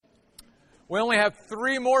We only have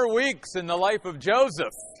 3 more weeks in the life of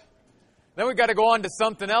Joseph. Then we've got to go on to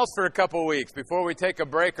something else for a couple weeks before we take a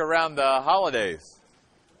break around the holidays.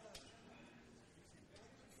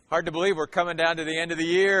 Hard to believe we're coming down to the end of the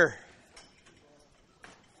year.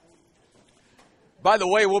 By the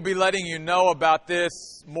way, we'll be letting you know about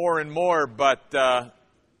this more and more, but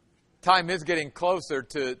time is getting closer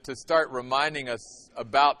to start reminding us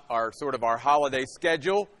about our holiday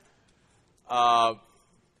schedule.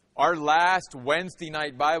 Our last Wednesday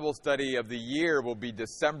night Bible study of the year will be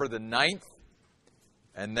December the 9th.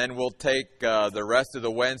 And then we'll take the rest of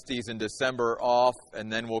the Wednesdays in December off.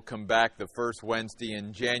 And then we'll come back the first Wednesday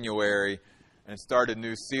in January and start a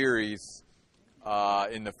new series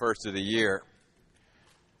in the first of the year.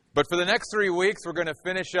 But for the next 3 weeks, we're going to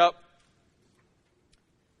finish up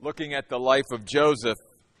looking at the life of Joseph.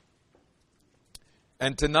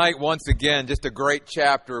 And tonight, once again, just a great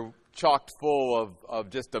chapter chocked full of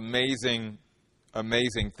just amazing,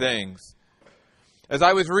 amazing things. As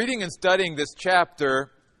I was reading and studying this chapter,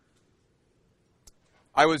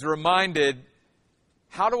 I was reminded,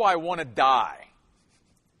 how do I want to die?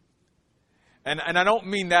 And I don't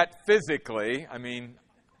mean that physically. I mean,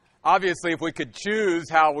 obviously, if we could choose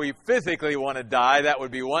how we physically want to die, that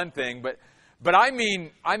would be one thing. But I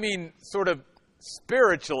mean sort of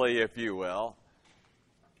spiritually, if you will.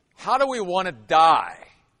 How do we want to die?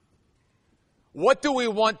 What do we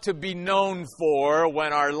want to be known for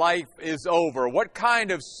when our life is over? What kind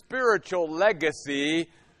of spiritual legacy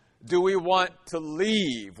do we want to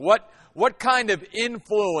leave? What kind of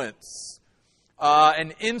influence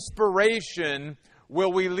and inspiration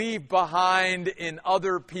will we leave behind in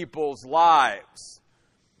other people's lives?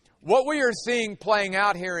 What we are seeing playing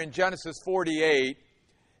out here in Genesis 48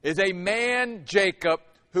 is a man, Jacob,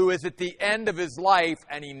 who is at the end of his life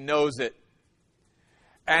and he knows it.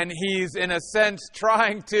 And he's, in a sense,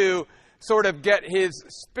 trying to sort of get his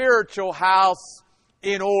spiritual house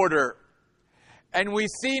in order. And we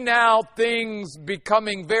see now things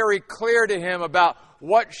becoming very clear to him about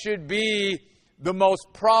what should be the most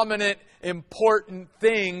prominent, important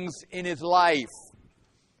things in his life.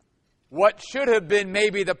 What should have been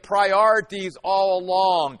maybe the priorities all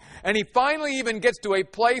along. And he finally even gets to a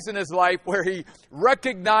place in his life where he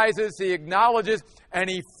recognizes, he acknowledges, and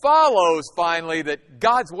he follows finally that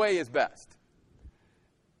God's way is best.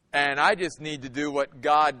 And I just need to do what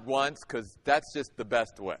God wants because that's just the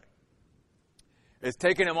best way. It's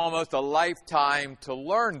taken him almost a lifetime to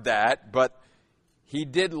learn that, but he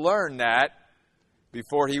did learn that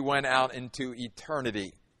before he went out into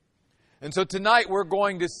eternity. And so tonight we're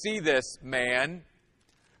going to see this man,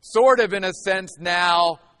 sort of in a sense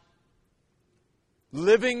now,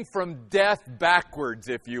 living from death backwards,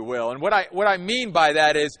 if you will. And what I mean by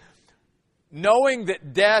that is, knowing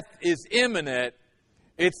that death is imminent,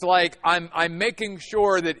 it's like I'm making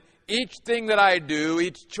sure that each thing that I do,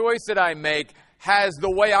 each choice that I make, has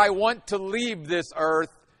the way I want to leave this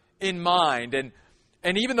earth in mind.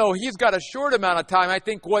 And even though he's got a short amount of time, I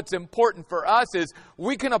think what's important for us is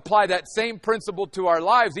we can apply that same principle to our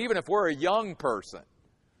lives, even if we're a young person.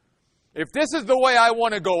 If this is the way I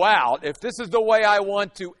want to go out, if this is the way I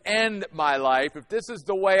want to end my life, if this is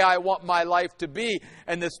the way I want my life to be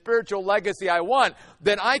and the spiritual legacy I want,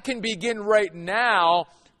 then I can begin right now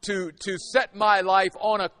to set my life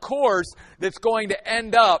on a course that's going to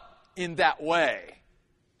end up in that way.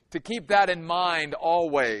 To keep that in mind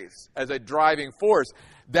always as a driving force.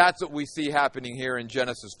 That's what we see happening here in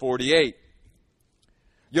Genesis 48.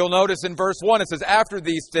 You'll notice in verse 1, it says, after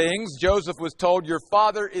these things, Joseph was told, your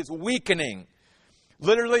father is weakening.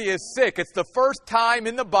 Literally is sick. It's the first time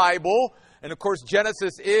in the Bible, and of course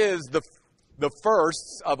Genesis is the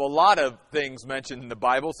first of a lot of things mentioned in the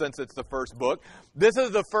Bible since it's the first book. This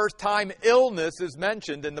is the first time illness is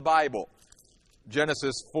mentioned in the Bible.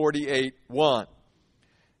 Genesis 48:1.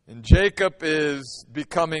 And Jacob is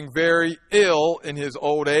becoming very ill in his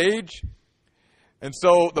old age. And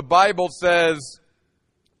so the Bible says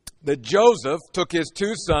that Joseph took his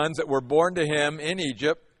 2 sons that were born to him in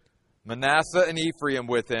Egypt, Manasseh and Ephraim,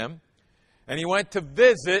 with him. And he went to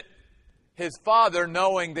visit his father,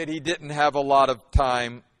 knowing that he didn't have a lot of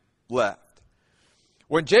time left.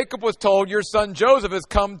 When Jacob was told, your son Joseph has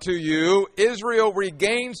come to you, Israel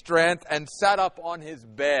regained strength and sat up on his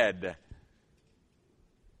bed.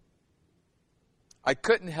 I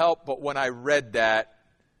couldn't help but when I read that,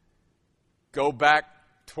 go back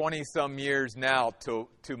 20-some years now to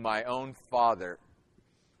my own father,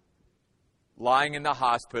 lying in the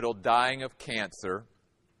hospital, dying of cancer,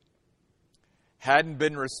 hadn't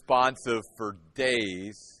been responsive for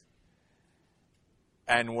days.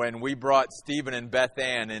 And when we brought Stephen and Beth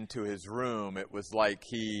Ann into his room, it was like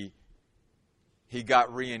he he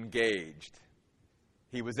got re-engaged.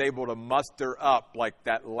 He was able to muster up like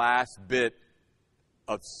that last bit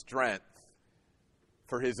of strength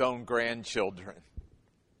for his own grandchildren.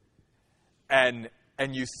 And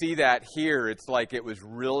you see that here. It's like it was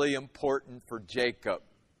really important for Jacob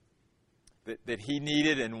that he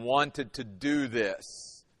needed and wanted to do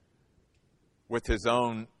this with his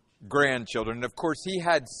own grandchildren. And of course, he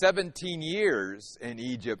had 17 years in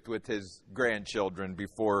Egypt with his grandchildren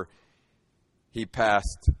before he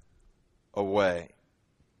passed away.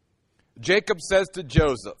 Jacob says to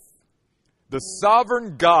Joseph, "The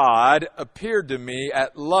sovereign God appeared to me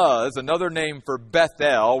at Luz," another name for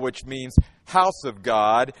Bethel, which means house of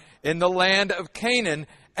God, "in the land of Canaan,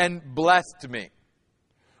 and blessed me."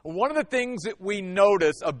 One of the things that we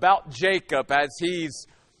notice about Jacob as he's,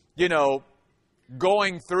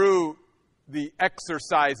 going through the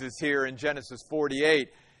exercises here in Genesis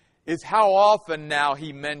 48 is how often now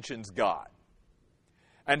he mentions God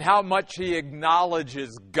and how much he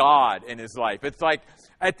acknowledges God in his life. It's like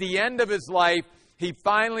at the end of his life, he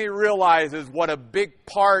finally realizes what a big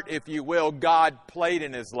part, if you will, God played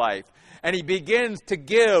in his life. And he begins to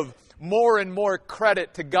give more and more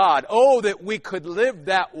credit to God. Oh, that we could live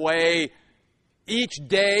that way each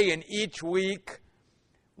day and each week,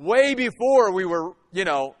 way before we were,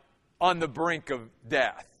 on the brink of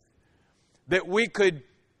death. That we could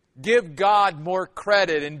give God more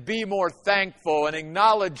credit and be more thankful and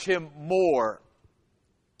acknowledge Him more.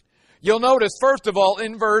 You'll notice, first of all,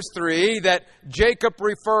 in verse 3, that Jacob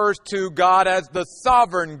refers to God as the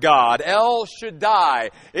sovereign God, El Shaddai.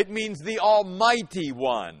 It means the Almighty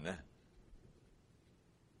One.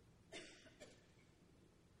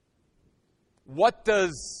 What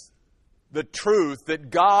does the truth that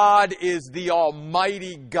God is the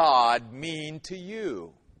Almighty God mean to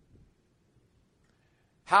you?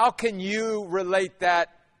 How can you relate that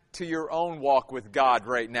to your own walk with God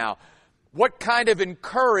right now? What kind of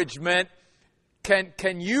encouragement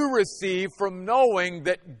can you receive from knowing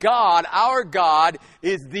that God, our God,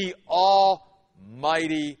 is the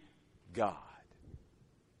Almighty God?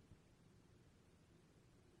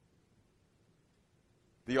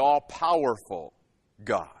 The all-powerful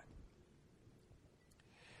God.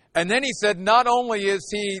 And then he said, not only is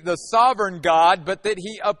He the sovereign God, but that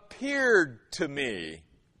He appeared to me.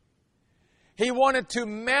 He wanted to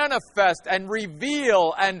manifest and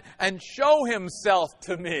reveal and show Himself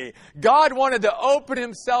to me. God wanted to open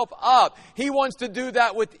Himself up. He wants to do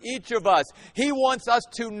that with each of us. He wants us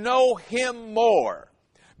to know Him more.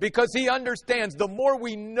 Because He understands the more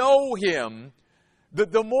we know Him,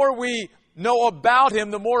 the more we know about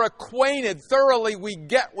Him, the more acquainted thoroughly we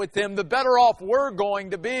get with Him, the better off we're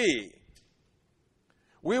going to be.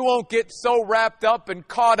 We won't get so wrapped up and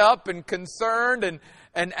caught up and concerned and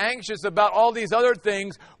anxious about all these other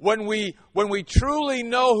things when we truly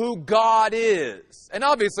know who God is. And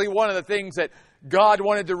obviously one of the things that God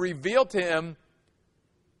wanted to reveal to him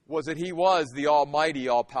was that He was the Almighty,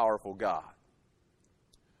 all-powerful God.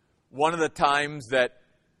 One of the times that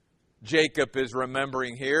Jacob is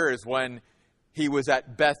remembering here is when he was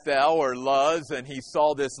at Bethel or Luz and he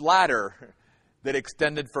saw this ladder that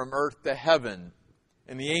extended from earth to heaven,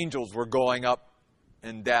 and the angels were going up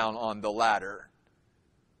and down on the ladder.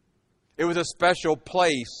 It was a special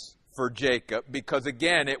place for Jacob because,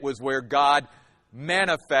 again, it was where God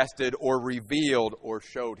manifested or revealed or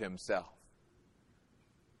showed Himself.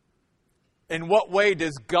 In what way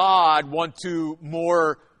does God want to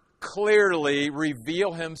more clearly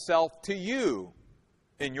reveal Himself to you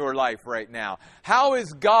in your life right now? How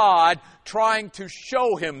is God trying to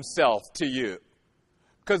show Himself to you?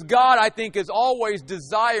 Because God, I think, is always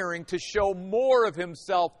desiring to show more of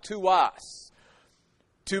Himself to us,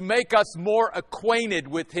 to make us more acquainted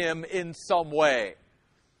with Him in some way.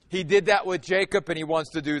 He did that with Jacob, and He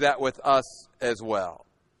wants to do that with us as well.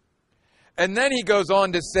 And then he goes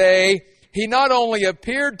on to say, He not only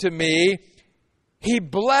appeared to me, He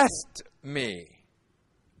blessed me.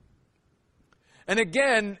 And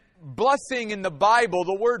again, blessing in the Bible,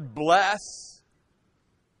 the word bless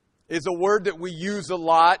is a word that we use a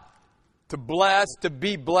lot. To bless, to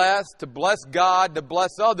be blessed, to bless God, to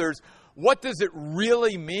bless others. What does it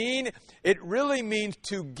really mean? It really means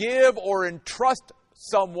to give or entrust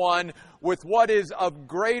someone with what is of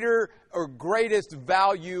greater or greatest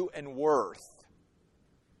value and worth.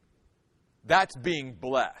 That's being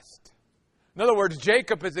blessed. In other words,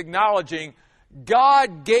 Jacob is acknowledging,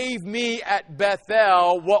 God gave me at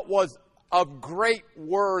Bethel what was of great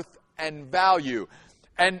worth and value.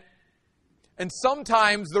 And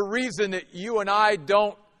sometimes the reason that you and I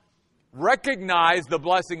don't recognize the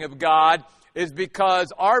blessing of God is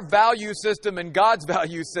because our value system and God's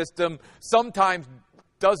value system sometimes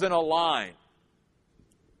doesn't align.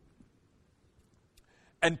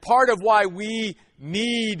 And part of why we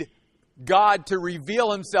need God to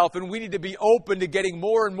reveal Himself, and we need to be open to getting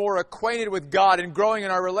more and more acquainted with God and growing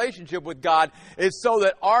in our relationship with God, is so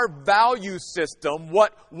that our value system,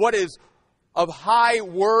 what is of high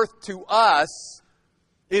worth to us,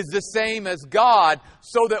 is the same as God,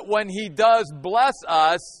 so that when He does bless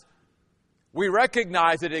us, we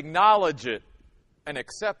recognize it, acknowledge it, and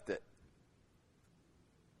accept it.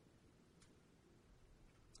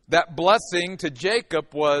 That blessing to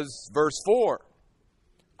Jacob was verse 4.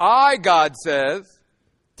 I, God says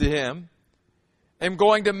to him, am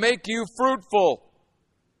going to make you fruitful.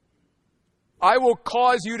 I will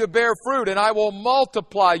cause you to bear fruit, and I will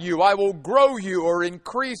multiply you. I will grow you or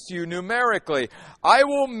increase you numerically. I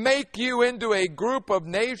will make you into a group of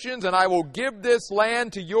nations, and I will give this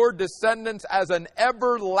land to your descendants as an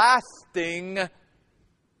everlasting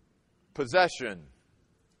possession.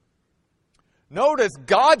 Notice,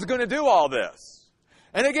 God's going to do all this.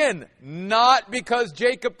 And again, not because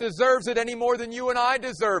Jacob deserves it any more than you and I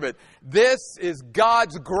deserve it. This is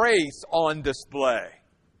God's grace on display.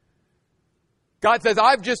 God says,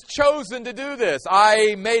 I've just chosen to do this.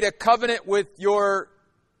 I made a covenant with your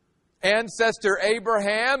ancestor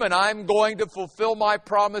Abraham, and I'm going to fulfill my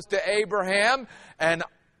promise to Abraham. And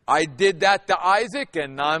I did that to Isaac,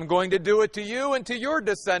 and I'm going to do it to you and to your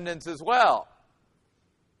descendants as well.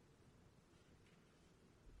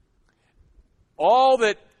 All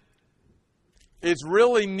that is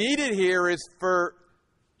really needed here is for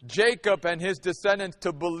Jacob and his descendants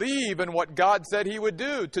to believe in what God said He would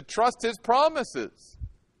do, to trust His promises.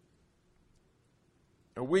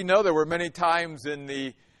 And we know there were many times in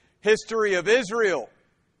the history of Israel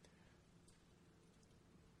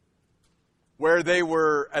where they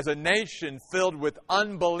were, as a nation, filled with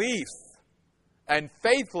unbelief and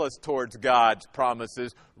faithless towards God's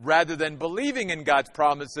promises rather than believing in God's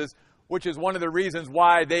promises, which is one of the reasons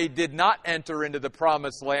why they did not enter into the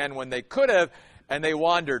promised land when they could have, and they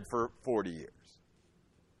wandered for 40 years.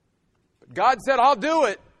 But God said, I'll do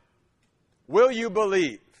it. Will you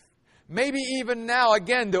believe? Maybe even now,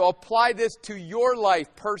 again, to apply this to your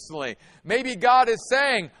life personally. Maybe God is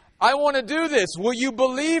saying, I want to do this. Will you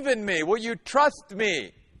believe in me? Will you trust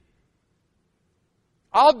me?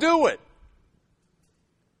 I'll do it.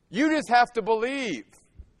 You just have to believe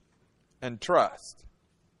and trust.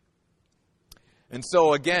 And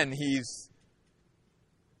so again, he's,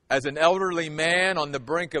 as an elderly man on the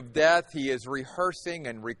brink of death, he is rehearsing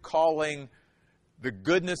and recalling the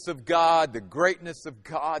goodness of God, the greatness of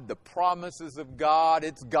God, the promises of God.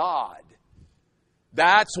 It's God.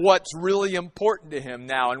 That's what's really important to him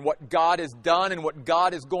now, and what God has done and what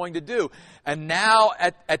God is going to do. And now,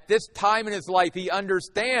 at this time in his life, he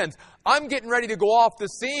understands, I'm getting ready to go off the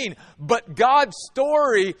scene, but God's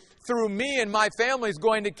story through me and my family is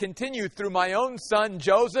going to continue through my own son,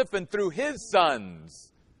 Joseph, and through his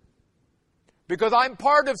sons. Because I'm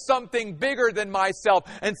part of something bigger than myself,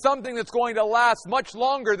 and something that's going to last much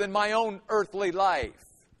longer than my own earthly life.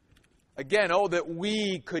 Again, oh, that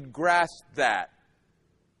we could grasp that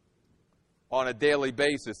on a daily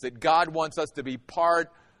basis, that God wants us to be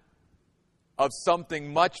part of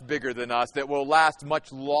something much bigger than us that will last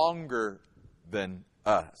much longer than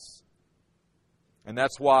us. And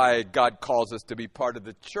that's why God calls us to be part of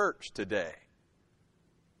the church today.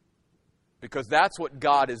 Because that's what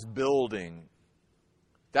God is building.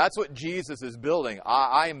 That's what Jesus is building.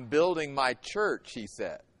 I am building my church, he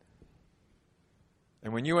said.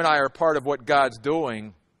 And when you and I are part of what God's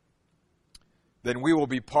doing, then we will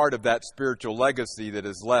be part of that spiritual legacy that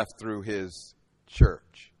is left through his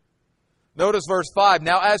church. Notice verse 5.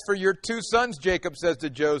 Now as for your 2 sons, Jacob says to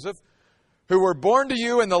Joseph, who were born to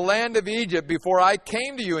you in the land of Egypt before I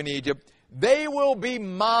came to you in Egypt, they will be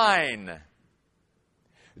mine.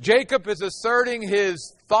 Jacob is asserting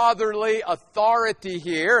his fatherly authority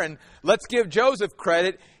here, and let's give Joseph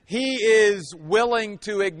credit. He is willing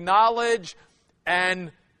to acknowledge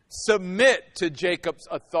and submit to Jacob's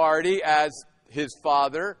authority as his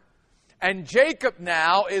father. And Jacob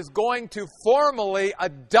now is going to formally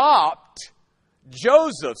adopt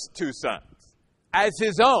Joseph's 2 sons as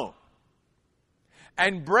his own.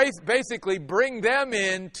 And basically bring them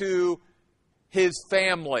into his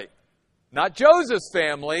family. Not Joseph's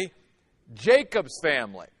family, Jacob's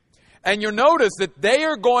family. And you'll notice that they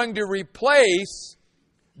are going to replace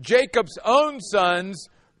Jacob's own sons,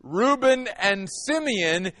 Reuben and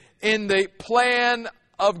Simeon, in the plan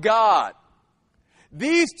of God.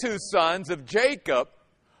 These 2 sons of Jacob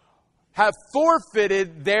have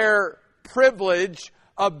forfeited their privilege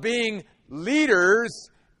of being leaders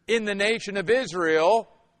in the nation of Israel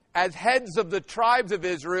as heads of the tribes of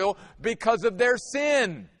Israel because of their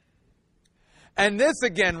sin. And this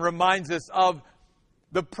again reminds us of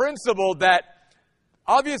the principle that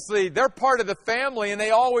obviously they're part of the family and they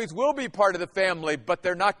always will be part of the family, but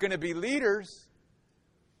they're not going to be leaders.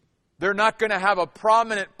 They're not going to have a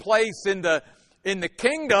prominent place in the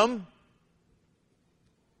kingdom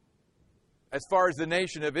as far as the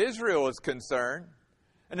nation of Israel is concerned.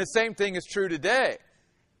 And the same thing is true today.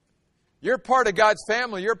 You're part of God's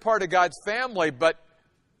family, but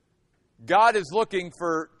God is looking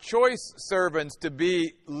for choice servants to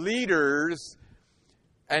be leaders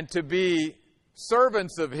and to be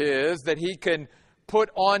servants of His that He can put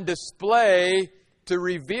on display to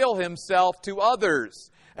reveal Himself to others.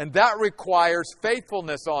 And that requires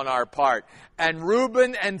faithfulness on our part. And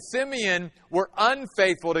Reuben and Simeon were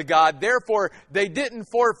unfaithful to God. Therefore, they didn't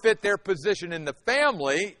forfeit their position in the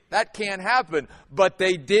family. That can't happen. But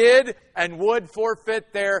they did and would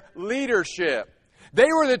forfeit their leadership. They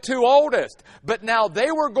were the two oldest. But now they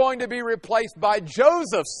were going to be replaced by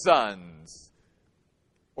Joseph's sons,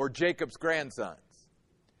 or Jacob's grandsons.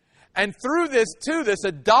 And through this, too, this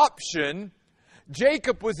adoption,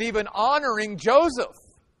 Jacob was even honoring Joseph.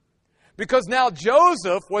 Because now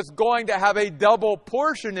Joseph was going to have a double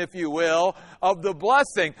portion, if you will, of the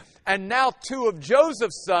blessing. And now 2 of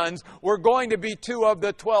Joseph's sons were going to be 2 of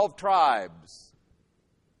the 12 tribes.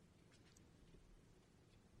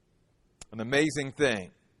 An amazing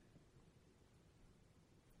thing.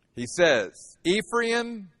 He says,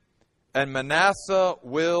 Ephraim and Manasseh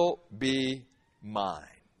will be mine.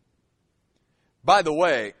 By the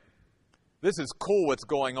way, this is cool what's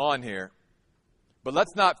going on here. But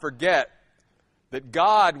let's not forget that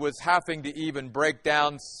God was having to even break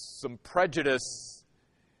down some prejudice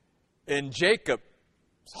in Jacob's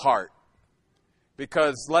heart.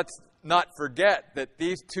 Because let's not forget that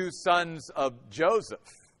these 2 sons of Joseph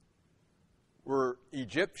were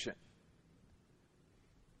Egyptian.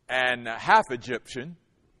 And half Egyptian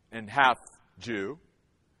and half Jew.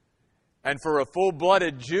 And for a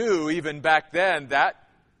full-blooded Jew, even back then, that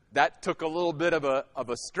took a little bit of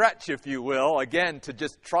a stretch, if you will, again, to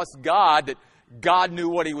just trust God, that God knew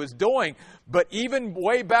what He was doing. But even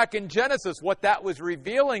way back in Genesis, what that was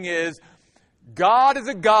revealing is God is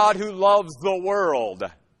a God who loves the world.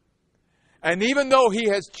 And even though He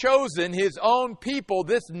has chosen His own people,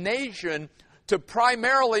 this nation, to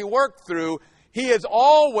primarily work through, He has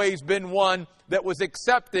always been one that was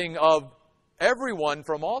accepting of everyone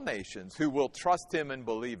from all nations who will trust Him and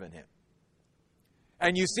believe in Him.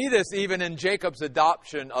 And you see this even in Jacob's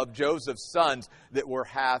adoption of Joseph's sons that were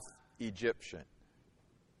half Egyptian.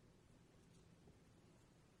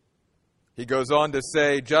 He goes on to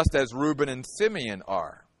say, just as Reuben and Simeon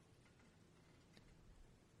are.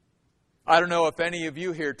 I don't know if any of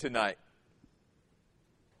you here tonight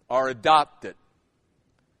are adopted,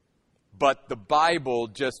 but the Bible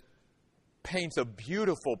just paints a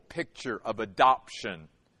beautiful picture of adoption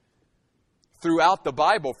throughout the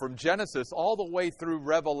Bible, from Genesis all the way through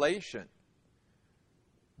Revelation.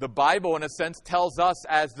 The Bible, in a sense, tells us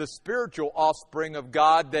as the spiritual offspring of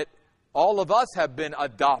God that all of us have been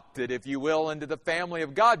adopted, if you will, into the family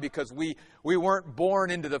of God, because we weren't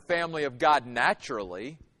born into the family of God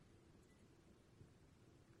naturally.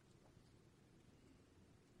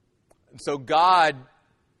 And so God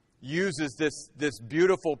uses this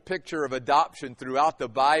beautiful picture of adoption throughout the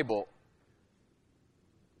Bible.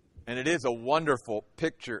 And it is a wonderful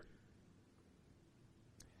picture.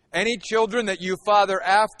 Any children that you father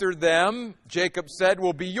after them, Jacob said,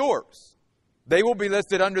 will be yours. They will be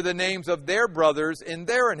listed under the names of their brothers in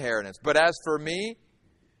their inheritance. But as for me,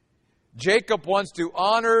 Jacob wants to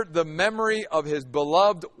honor the memory of his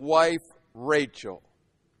beloved wife, Rachel,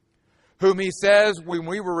 whom he says, when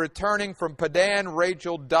we were returning from Padan,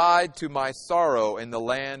 Rachel died to my sorrow in the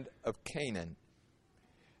land of Canaan.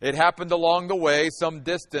 It happened along the way, some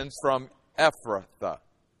distance from Ephrath.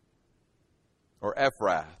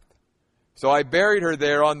 So I buried her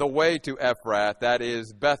there on the way to Ephrath, that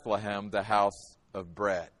is Bethlehem, the house of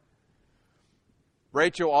bread.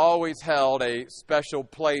 Rachel always held a special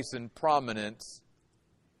place and prominence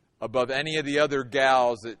above any of the other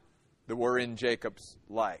gals that were in Jacob's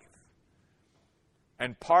life.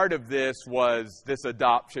 And part of this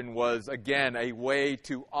adoption was, again, a way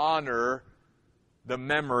to honor the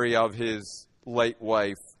memory of his late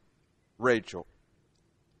wife, Rachel.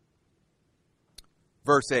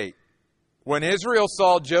 Verse 8. When Israel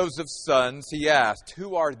saw Joseph's sons, he asked,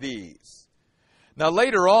 "Who are these?" Now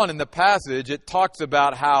later on in the passage, it talks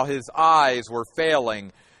about how his eyes were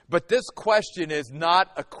failing. But this question is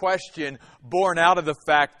not a question born out of the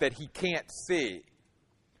fact that he can't see.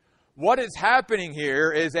 What is happening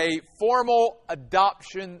here is a formal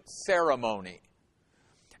adoption ceremony.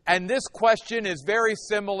 And this question is very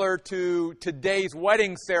similar to today's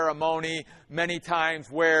wedding ceremony many times,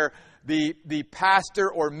 where the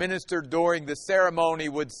pastor or minister during the ceremony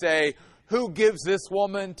would say, "Who gives this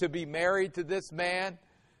woman to be married to this man?"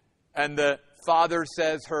 And the father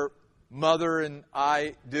says, "Her mother and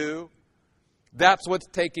I do." That's what's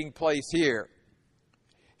taking place here.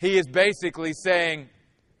 He is basically saying,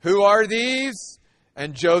 "Who are these?"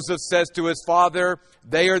 And Joseph says to his father,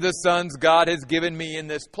 "They are the sons God has given me in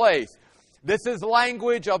this place." This is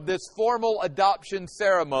language of this formal adoption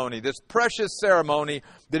ceremony, this precious ceremony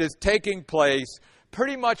that is taking place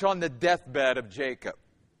pretty much on the deathbed of Jacob.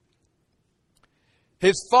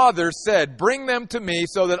 His father said, "Bring them to me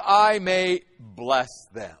so that I may bless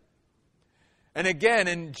them." And again,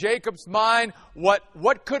 in Jacob's mind,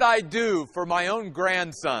 what could I do for my own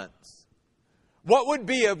grandsons? What would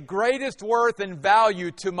be of greatest worth and value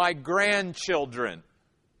to my grandchildren?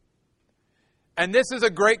 And this is a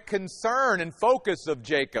great concern and focus of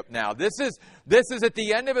Jacob now. This is at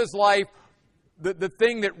the end of his life, the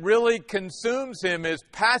thing that really consumes him is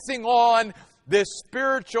passing on this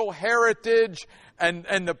spiritual heritage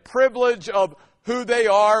and the privilege of who they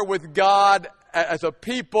are with God as a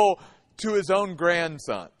people to his own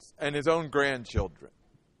grandsons and his own grandchildren.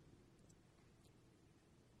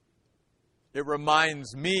 It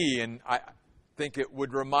reminds me, and I think it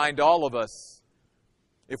would remind all of us,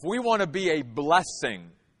 if we want to be a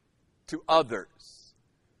blessing to others,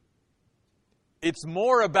 it's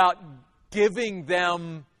more about giving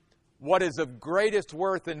them what is of greatest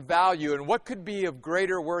worth and value. And what could be of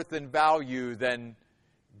greater worth and value than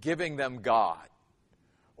giving them God?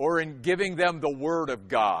 Or in giving them the Word of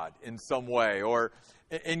God in some way, or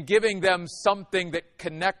in giving them something that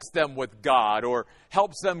connects them with God, or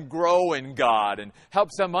helps them grow in God, and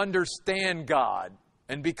helps them understand God,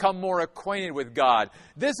 and become more acquainted with God.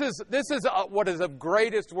 This is what is of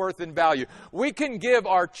greatest worth and value. We can give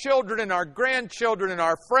our children and our grandchildren and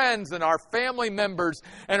our friends and our family members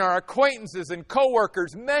and our acquaintances and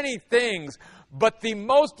coworkers many things. But the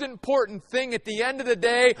most important thing at the end of the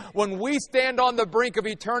day, when we stand on the brink of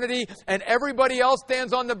eternity and everybody else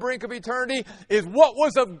stands on the brink of eternity, is what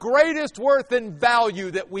was of greatest worth and value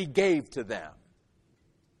that we gave to them.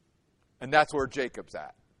 And that's where Jacob's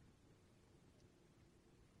at.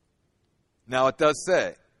 Now it does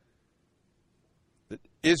say that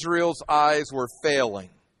Israel's eyes were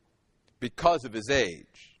failing because of his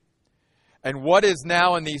age. And what is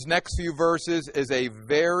now in these next few verses is a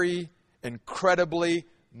very incredibly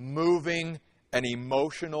moving and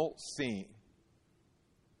emotional scene.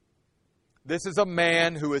 This is a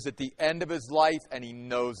man who is at the end of his life and he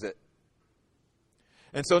knows it.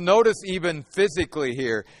 And so notice even physically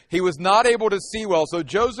here, he was not able to see well, so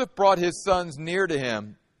Joseph brought his sons near to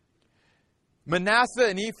him. Manasseh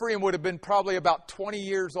and Ephraim would have been probably about 20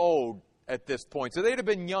 years old at this point, so they'd have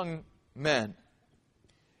been young men.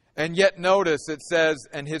 And yet notice it says,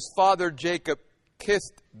 and his father Jacob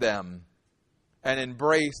kissed them and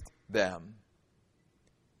embraced them.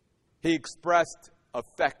 He expressed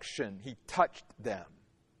affection. He touched them.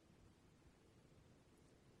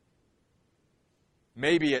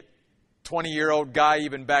 Maybe a 20-year-old guy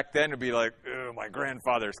even back then would be like, "Oh, my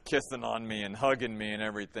grandfather's kissing on me and hugging me and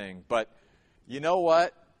everything." But you know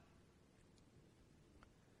what?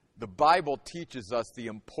 The Bible teaches us the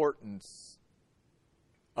importance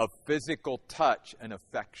of physical touch and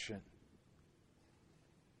affection.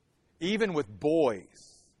 Even with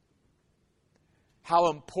boys, how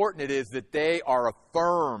important it is that they are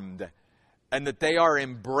affirmed and that they are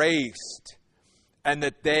embraced and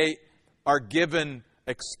that they are given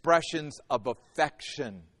expressions of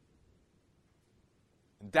affection.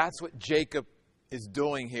 And that's what Jacob is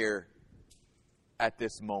doing here at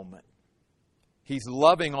this moment. He's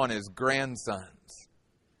loving on his grandsons.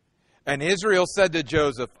 And Israel said to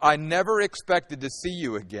Joseph, "I never expected to see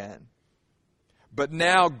you again. But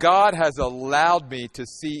now God has allowed me to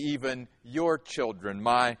see even your children,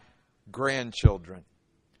 my grandchildren."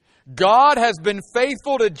 God has been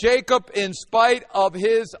faithful to Jacob in spite of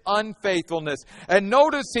his unfaithfulness. And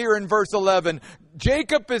notice here in verse 11,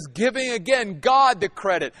 Jacob is giving again God the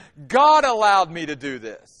credit. God allowed me to do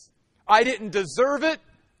this. I didn't deserve it,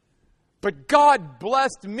 but God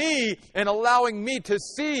blessed me in allowing me to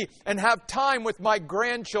see and have time with my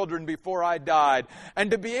grandchildren before I died,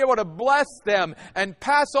 and to be able to bless them and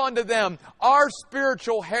pass on to them our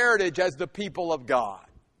spiritual heritage as the people of God.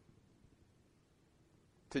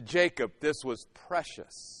 To Jacob, this was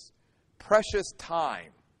precious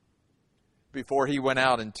time before he went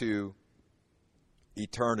out into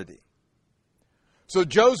eternity. So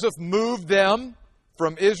Joseph moved them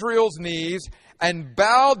from Israel's knees and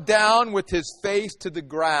bowed down with his face to the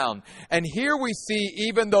ground. And here we see,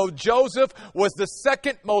 even though Joseph was the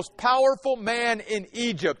second most powerful man in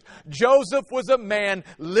Egypt, Joseph was a man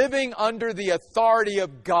living under the authority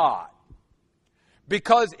of God.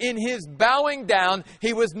 Because in his bowing down,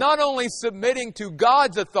 he was not only submitting to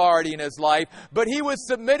God's authority in his life, but he was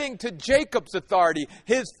submitting to Jacob's authority,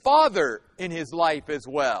 his father, in his life as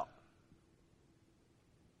well.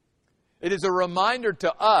 It is a reminder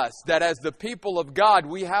to us that as the people of God,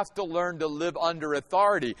 we have to learn to live under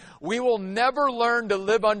authority. We will never learn to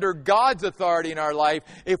live under God's authority in our life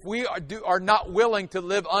if we are not willing to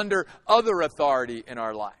live under other authority in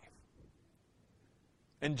our life.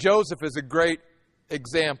 And Joseph is a great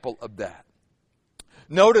example of that.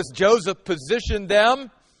 Notice Joseph positioned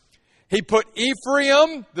them. He put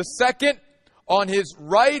Ephraim, the second, on his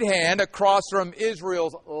right hand across from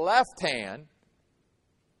Israel's left hand.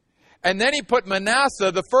 And then he put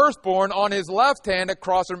Manasseh, the firstborn, on his left hand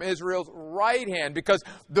across from Israel's right hand. Because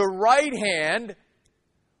the right hand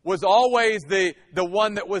was always the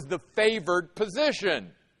one that was the favored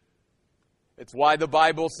position. It's why the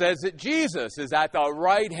Bible says that Jesus is at the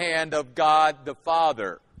right hand of God the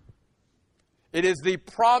Father. It is the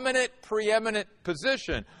prominent, preeminent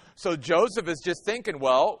position. So Joseph is just thinking,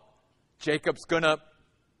 well, Jacob's going to,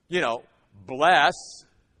 bless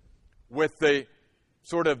with the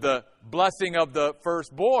sort of the blessing of the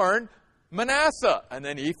firstborn, Manasseh. And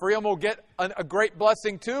then Ephraim will get a great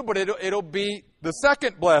blessing too, but it'll be the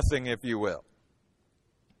second blessing, if you will.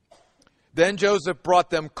 Then Joseph brought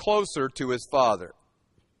them closer to his father.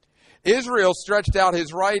 Israel stretched out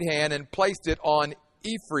his right hand and placed it on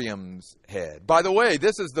Ephraim's head. By the way,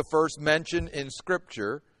 this is the first mention in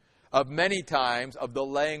Scripture of many times of the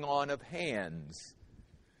laying on of hands.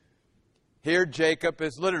 Here Jacob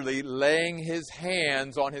is literally laying his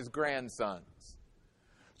hands on his grandsons.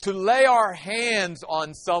 To lay our hands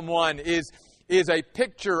on someone is a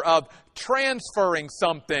picture of transferring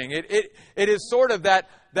something. It is sort of that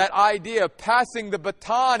idea of passing the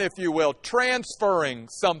baton, if you will, transferring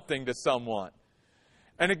something to someone.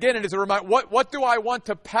 And again, it is a reminder, what do I want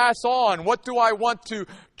to pass on? What do I want to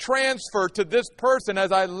transfer to this person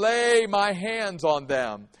as I lay my hands on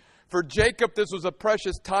them? For Jacob, this was a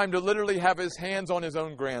precious time to literally have his hands on his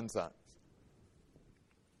own grandsons.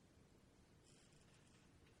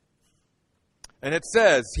 And it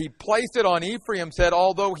says, he placed it on Ephraim's head,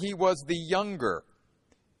 although he was the younger.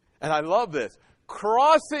 And I love this.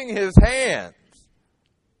 Crossing his hands,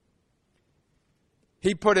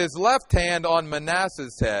 he put his left hand on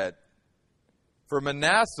Manasseh's head, for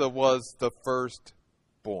Manasseh was the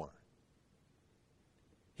firstborn.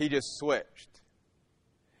 He just switched.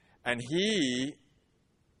 And he,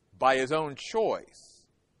 by his own choice,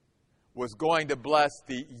 was going to bless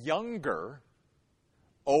the younger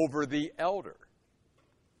over the elder.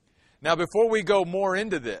 Now, before we go more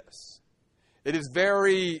into this, it is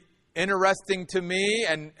very interesting to me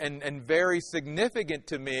and very significant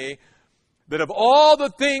to me that of all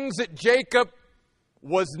the things that Jacob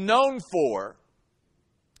was known for,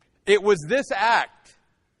 it was this act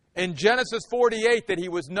in Genesis 48 that he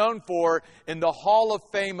was known for in the Hall of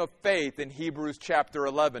Fame of Faith in Hebrews chapter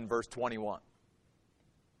 11, verse 21.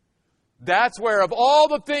 That's where, of all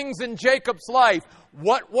the things in Jacob's life,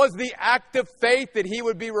 what was the act of faith that he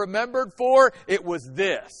would be remembered for? It was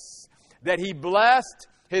this, that he blessed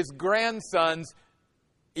his grandsons,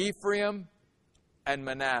 Ephraim and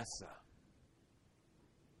Manasseh.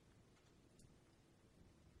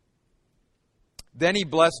 Then he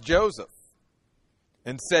blessed Joseph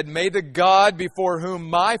and said, "May the God before whom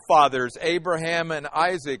my fathers Abraham and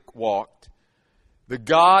Isaac walked, the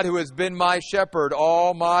God who has been my shepherd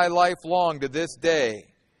all my life long to this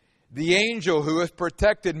day, the angel who has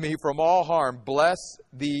protected me from all harm, bless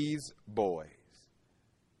these boys."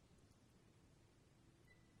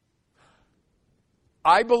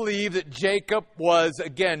 I believe that Jacob was,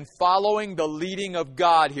 again, following the leading of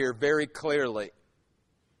God here very clearly.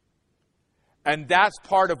 And that's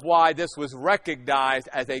part of why this was recognized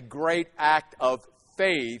as a great act of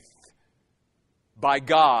faith by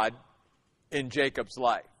God in Jacob's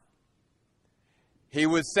life. He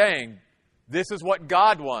was saying, this is what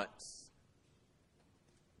God wants.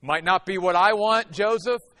 Might not be what I want,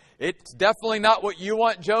 Joseph. It's definitely not what you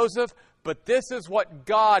want, Joseph. But this is what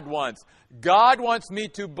God wants. God wants me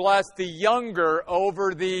to bless the younger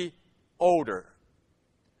over the older.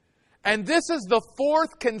 And this is the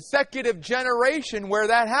fourth consecutive generation where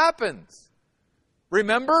that happens.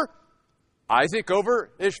 Remember? Isaac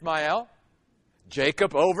over Ishmael.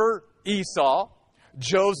 Jacob over Esau,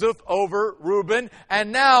 Joseph over Reuben,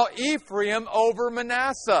 and now Ephraim over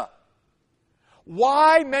Manasseh.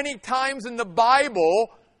 Why many times in the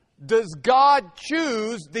Bible does God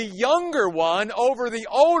choose the younger one over the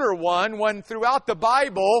older one when throughout the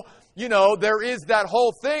Bible, there is that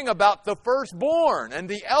whole thing about the firstborn and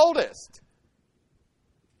the eldest?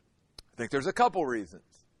 I think there's a couple reasons.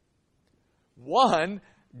 One,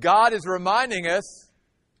 God is reminding us,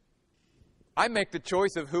 I make the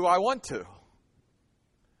choice of who I want to.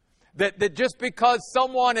 That just because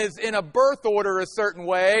someone is in a birth order a certain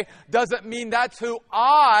way doesn't mean that's who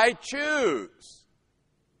I choose.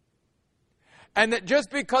 And that just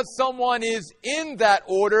because someone is in that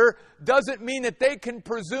order doesn't mean that they can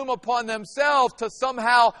presume upon themselves to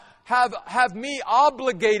somehow have me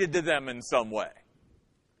obligated to them in some way.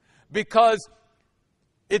 Because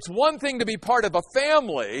it's one thing to be part of a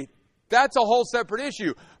family. That's a whole separate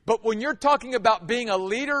issue. But when you're talking about being a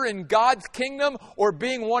leader in God's kingdom or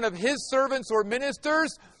being one of His servants or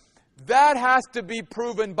ministers, that has to be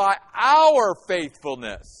proven by our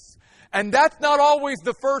faithfulness. And that's not always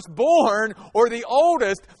the firstborn or the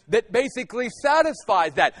oldest that basically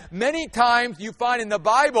satisfies that. Many times you find in the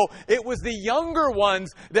Bible, it was the younger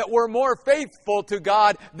ones that were more faithful to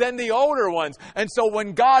God than the older ones. And so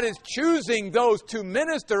when God is choosing those to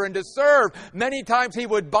minister and to serve, many times He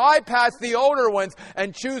would bypass the older ones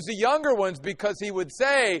and choose the younger ones because He would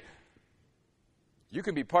say, you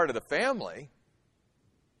can be part of the family.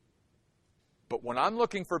 But when I'm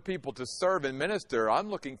looking for people to serve and minister, I'm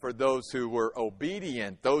looking for those who were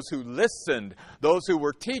obedient, those who listened, those who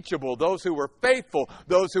were teachable, those who were faithful,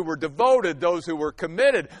 those who were devoted, those who were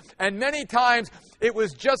committed. And many times it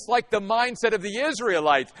was just like the mindset of the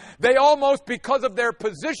Israelites. They almost, because of their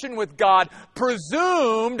position with God,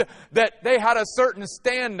 presumed that they had a certain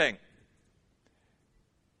standing.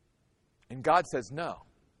 And God says, no.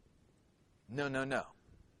 No, no, no.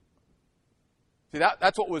 See,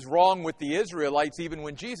 that's what was wrong with the Israelites even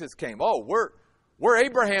when Jesus came. Oh, we're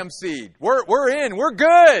Abraham's seed. We're in. We're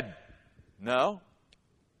good. No.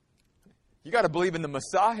 You got to believe in the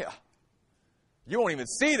Messiah. You won't even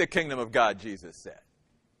see the kingdom of God, Jesus said.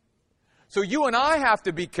 So you and I have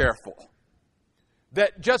to be careful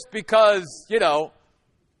that just because,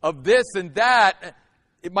 of this and that,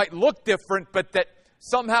 it might look different, but that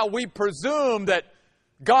somehow we presume that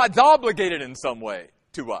God's obligated in some way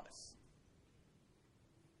to us.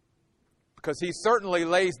 Because He certainly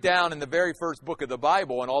lays down in the very first book of the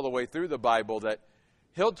Bible and all the way through the Bible that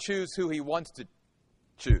He'll choose who He wants to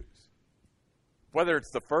choose. Whether it's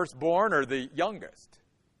the firstborn or the youngest.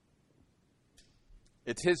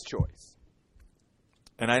 It's His choice.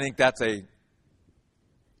 And I think that's a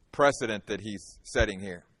precedent that He's setting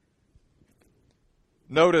here.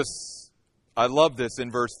 Notice, I love this in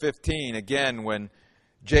verse 15, again, when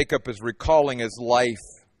Jacob is recalling his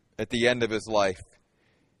life at the end of his life.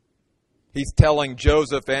 He's telling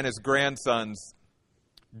Joseph and his grandsons,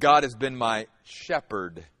 God has been my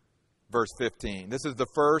shepherd. Verse 15. This is the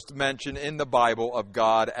first mention in the Bible of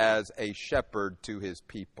God as a shepherd to His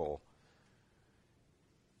people.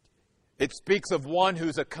 It speaks of one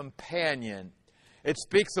who's a companion. It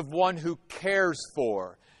speaks of one who cares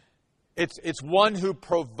for. It's one who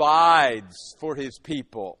provides for His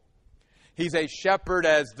people. He's a shepherd,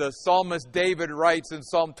 as the psalmist David writes in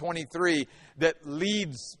Psalm 23, that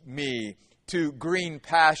leads me to green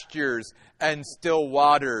pastures and still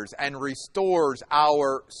waters and restores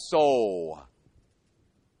our soul.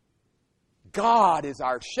 God is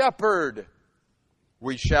our shepherd.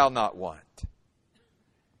 We shall not want.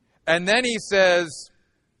 And then he says,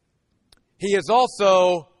 He is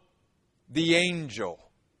also the angel,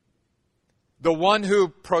 the one who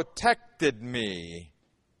protected me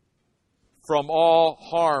from all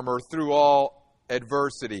harm or through all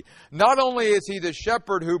adversity. Not only is He the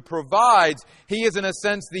shepherd who provides, He is in a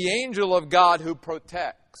sense the angel of God who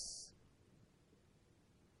protects.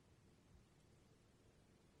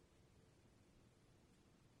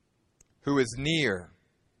 Who is near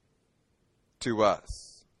to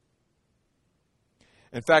us.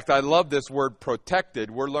 In fact, I love this word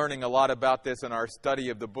protected. We're learning a lot about this in our study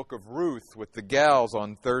of the book of Ruth with the gals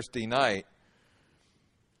on Thursday night.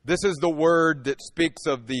 This is the word that speaks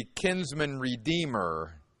of the kinsman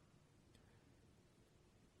redeemer.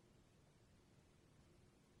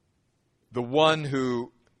 The one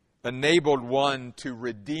who enabled one to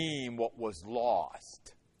redeem what was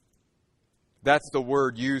lost. That's the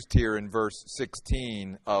word used here in verse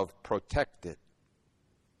 16 of protected.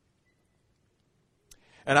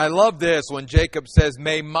 And I love this when Jacob says,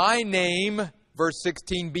 may my name, verse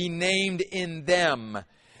 16, be named in them,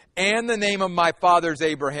 and the name of my fathers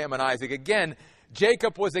Abraham and Isaac. Again,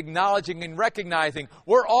 Jacob was acknowledging and recognizing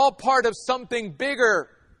we're all part of something bigger.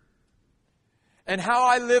 And how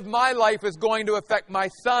I live my life is going to affect my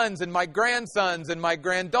sons and my grandsons and my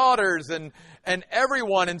granddaughters and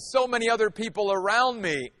everyone and so many other people around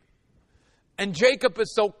me. And Jacob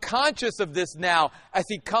is so conscious of this now as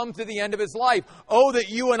he comes to the end of his life. Oh, that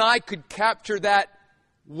you and I could capture that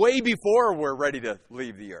way before we're ready to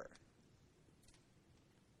leave the earth.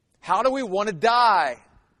 How do we want to die?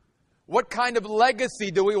 What kind of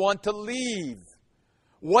legacy do we want to leave?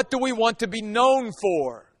 What do we want to be known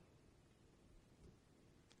for?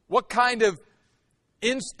 What kind of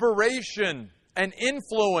inspiration and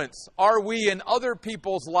influence are we in other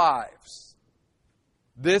people's lives?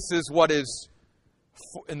 This is what is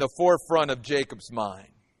in the forefront of Jacob's mind.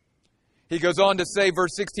 He goes on to say,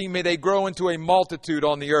 verse 16, may they grow into a multitude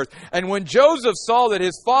on the earth. And when Joseph saw that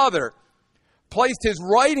his father placed his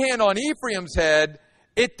right hand on Ephraim's head,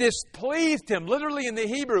 it displeased him. Literally in the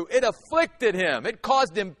Hebrew, it afflicted him. It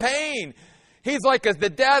caused him pain. He's like, as the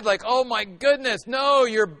dad, like, oh my goodness, no,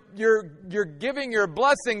 you're giving your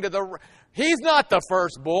blessing to the... He's not the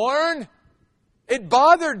firstborn. It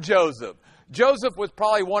bothered Joseph. Joseph was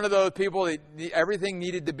probably one of those people that everything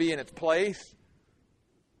needed to be in its place.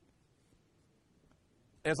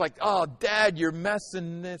 And it's like, oh, Dad, you're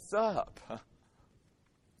messing this up.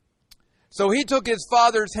 So he took his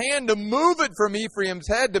father's hand to move it from Ephraim's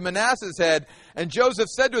head to Manasseh's head. And Joseph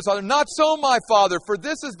said to his father, not so, my father, for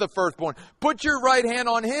this is the firstborn. Put your right hand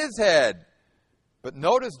on his head. But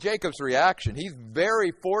notice Jacob's reaction. He's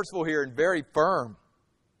very forceful here and very firm.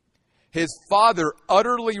 His father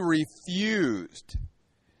utterly refused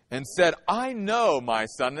and said, I know, my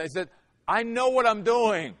son. He said, I know what I'm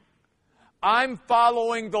doing. I'm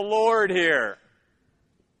following the Lord here.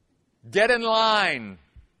 Get in line.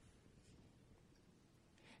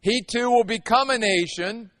 He too will become a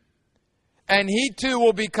nation, and he too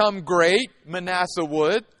will become great, Manasseh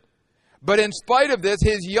would. But in spite of this,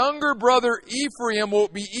 his younger brother Ephraim will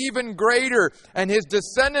be even greater, and his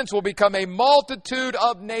descendants will become a multitude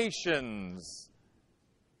of nations.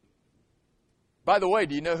 By the way,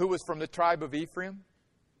 do you know who was from the tribe of Ephraim?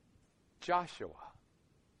 Joshua.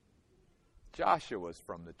 Joshua was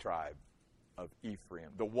from the tribe of Ephraim,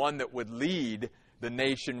 the one that would lead the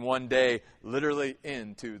nation one day literally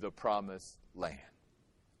into the promised land.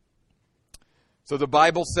 So the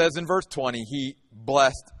Bible says in verse 20, he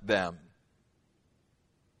blessed them.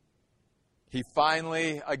 He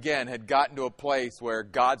finally, again, had gotten to a place where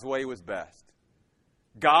God's way was best.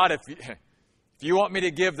 God, if you want me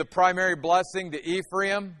to give the primary blessing to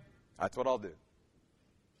Ephraim, that's what I'll do.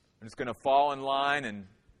 I'm just going to fall in line and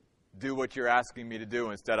do what you're asking me to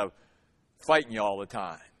do instead of fighting you all the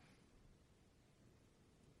time.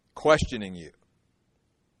 Questioning you.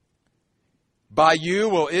 By you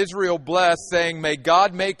will Israel bless, saying, may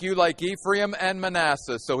God make you like Ephraim and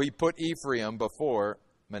Manasseh. So he put Ephraim before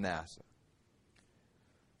Manasseh.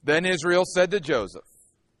 Then Israel said to Joseph,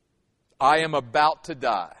 I am about to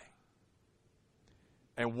die.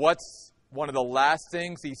 And what's one of the last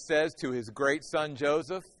things he says to his great son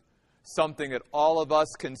Joseph? Something that all of us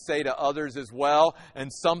can say to others as well,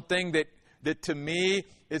 and something that to me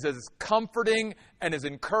is as comforting and as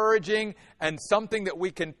encouraging and something that we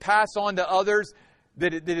can pass on to others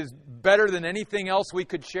that is better than anything else we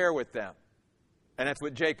could share with them. And that's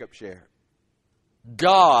what Jacob shared.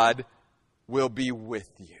 God will be with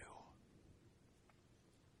you.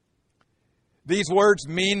 These words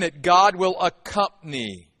mean that God will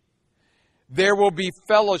accompany. There will be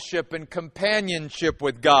fellowship and companionship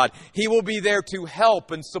with God. He will be there to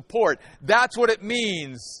help and support. That's what it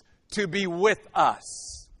means to be with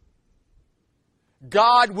us.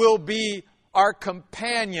 God will be our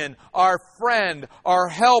companion, our friend, our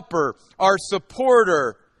helper, our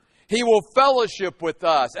supporter. He will fellowship with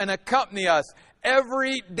us and accompany us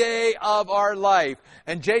every day of our life.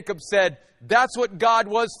 And Jacob said, that's what God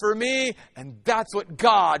was for me, and that's what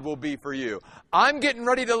God will be for you. I'm getting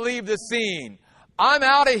ready to leave the scene. I'm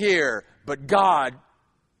out of here, but God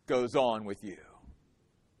goes on with you.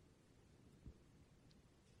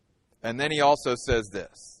 And then he also says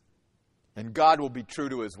this, and God will be true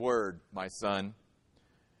to his word, my son,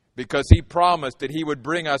 because he promised that he would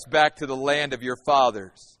bring us back to the land of your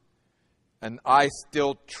fathers. And I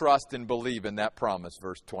still trust and believe in that promise,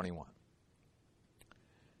 verse 21.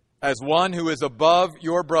 As one who is above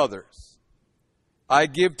your brothers, I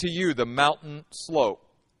give to you the mountain slope,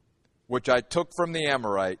 which I took from the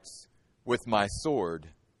Amorites with my sword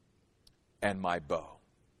and my bow.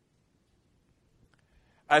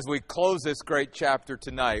 As we close this great chapter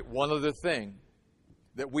tonight, one other thing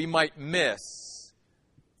that we might miss,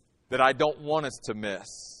 that I don't want us to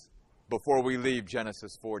miss, before we leave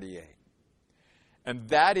Genesis 48. And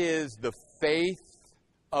that is the faith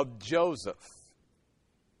of Joseph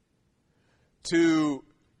to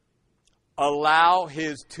allow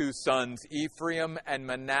his two sons, Ephraim and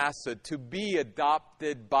Manasseh, to be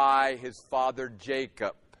adopted by his father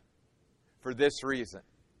Jacob for this reason.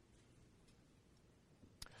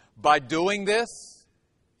 By doing this,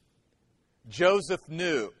 Joseph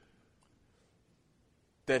knew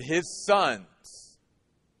that his sons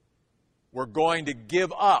were going to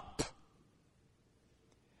give up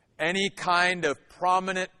any kind of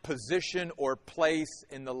prominent position or place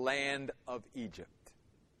in the land of Egypt.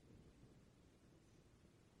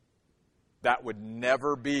 That would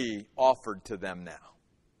never be offered to them now.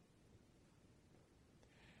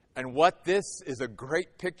 And what this is a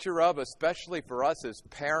great picture of, especially for us as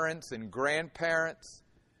parents and grandparents,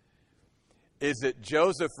 is that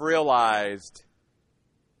Joseph realized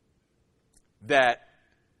that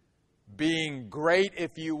being great,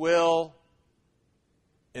 if you will,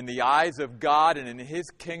 in the eyes of God and in His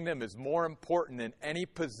kingdom is more important than any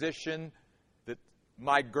position that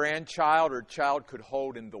my grandchild or child could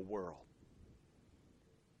hold in the world.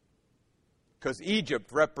 Because Egypt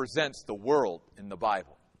represents the world in the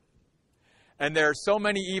Bible. And there are so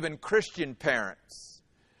many even Christian parents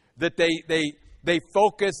that they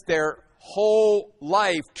focus their whole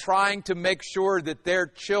life trying to make sure that their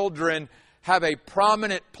children have a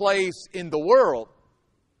prominent place in the world,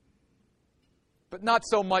 but not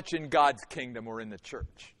so much in God's kingdom or in the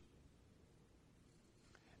church.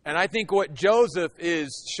 And I think what Joseph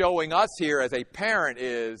is showing us here as a parent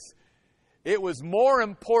is it was more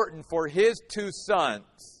important for his two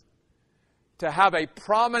sons to have a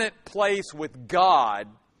prominent place with God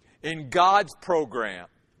in God's program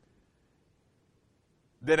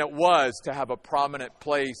than it was to have a prominent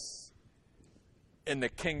place in the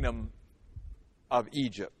kingdom of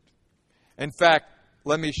Egypt. In fact,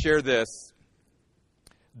 let me share this.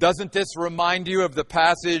 Doesn't this remind you of the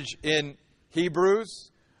passage in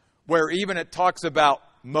Hebrews where even it talks about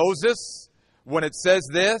Moses when it says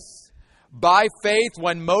this? By faith,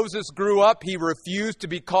 when Moses grew up, he refused to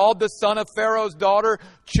be called the son of Pharaoh's daughter,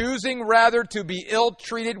 choosing rather to be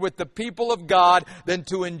ill-treated with the people of God than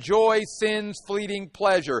to enjoy sin's fleeting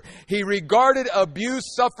pleasure. He regarded abuse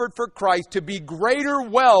suffered for Christ to be greater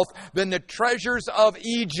wealth than the treasures of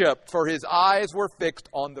Egypt, for his eyes were fixed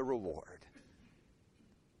on the reward.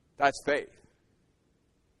 That's faith.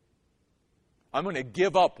 I'm going to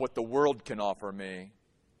give up what the world can offer me.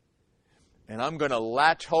 And I'm going to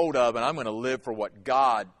latch hold of and I'm going to live for what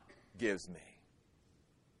God gives me.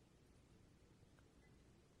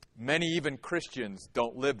 Many even Christians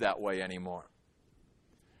don't live that way anymore.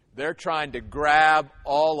 They're trying to grab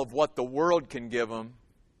all of what the world can give them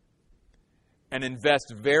and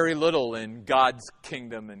invest very little in God's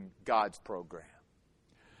kingdom and God's program.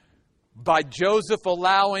 By Joseph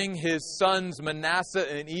allowing his sons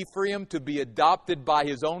Manasseh and Ephraim to be adopted by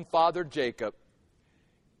his own father Jacob,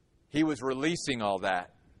 he was releasing all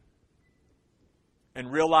that and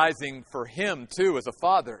realizing for him, too, as a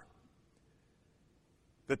father,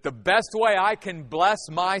 that the best way I can bless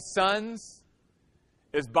my sons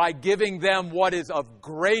is by giving them what is of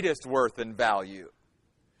greatest worth and value.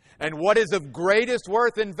 And what is of greatest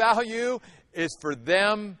worth and value is for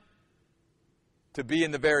them to be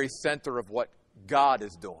in the very center of what God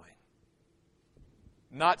is doing.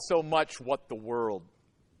 Not so much what the world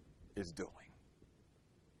is doing.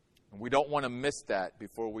 And we don't want to miss that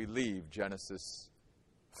before we leave Genesis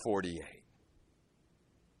 48.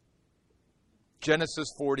 Genesis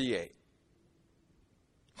 48.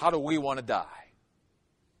 How do we want to die?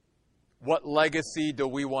 What legacy do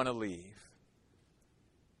we want to leave?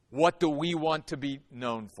 What do we want to be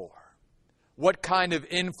known for? What kind of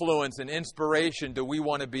influence and inspiration do we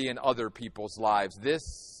want to be in other people's lives?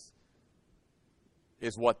 This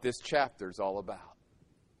is what this chapter is all about.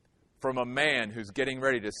 From a man who's getting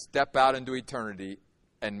ready to step out into eternity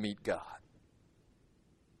and meet God.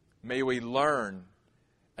 May we learn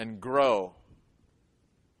and grow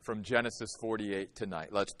from Genesis 48 tonight.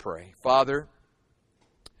 Let's pray. Father,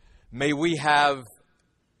 may we have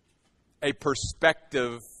a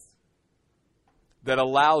perspective that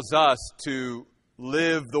allows us to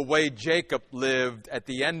live the way Jacob lived at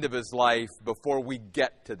the end of his life before we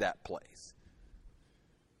get to that place.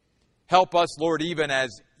 Help us, Lord, even as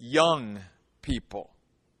young people,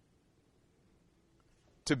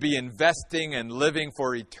 to be investing and living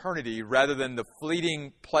for eternity rather than the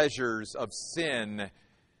fleeting pleasures of sin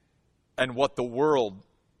and what the world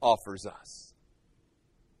offers us.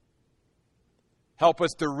 Help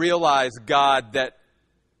us to realize, God, that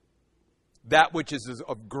which is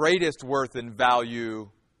of greatest worth and value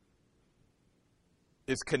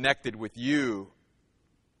is connected with you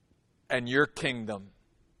and your kingdom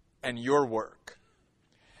and your work.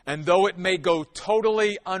 And though it may go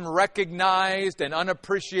totally unrecognized and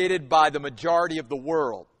unappreciated by the majority of the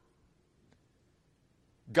world,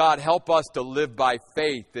 God, help us to live by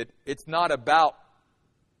faith that it's not about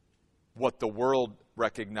what the world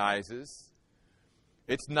recognizes.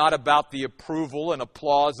 It's not about the approval and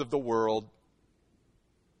applause of the world.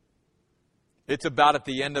 It's about at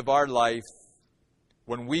the end of our life,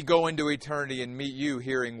 when we go into eternity and meet you,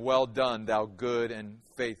 hearing, "Well done, thou good and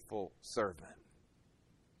faithful servant."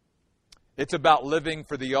 It's about living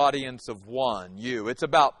for the audience of one, you. It's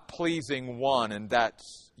about pleasing one, and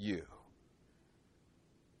that's you.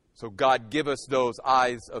 So God, give us those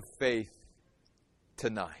eyes of faith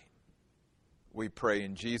tonight. We pray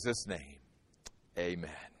in Jesus' name.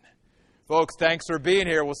 Amen. Folks, thanks for being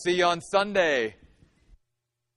here. We'll see you on Sunday.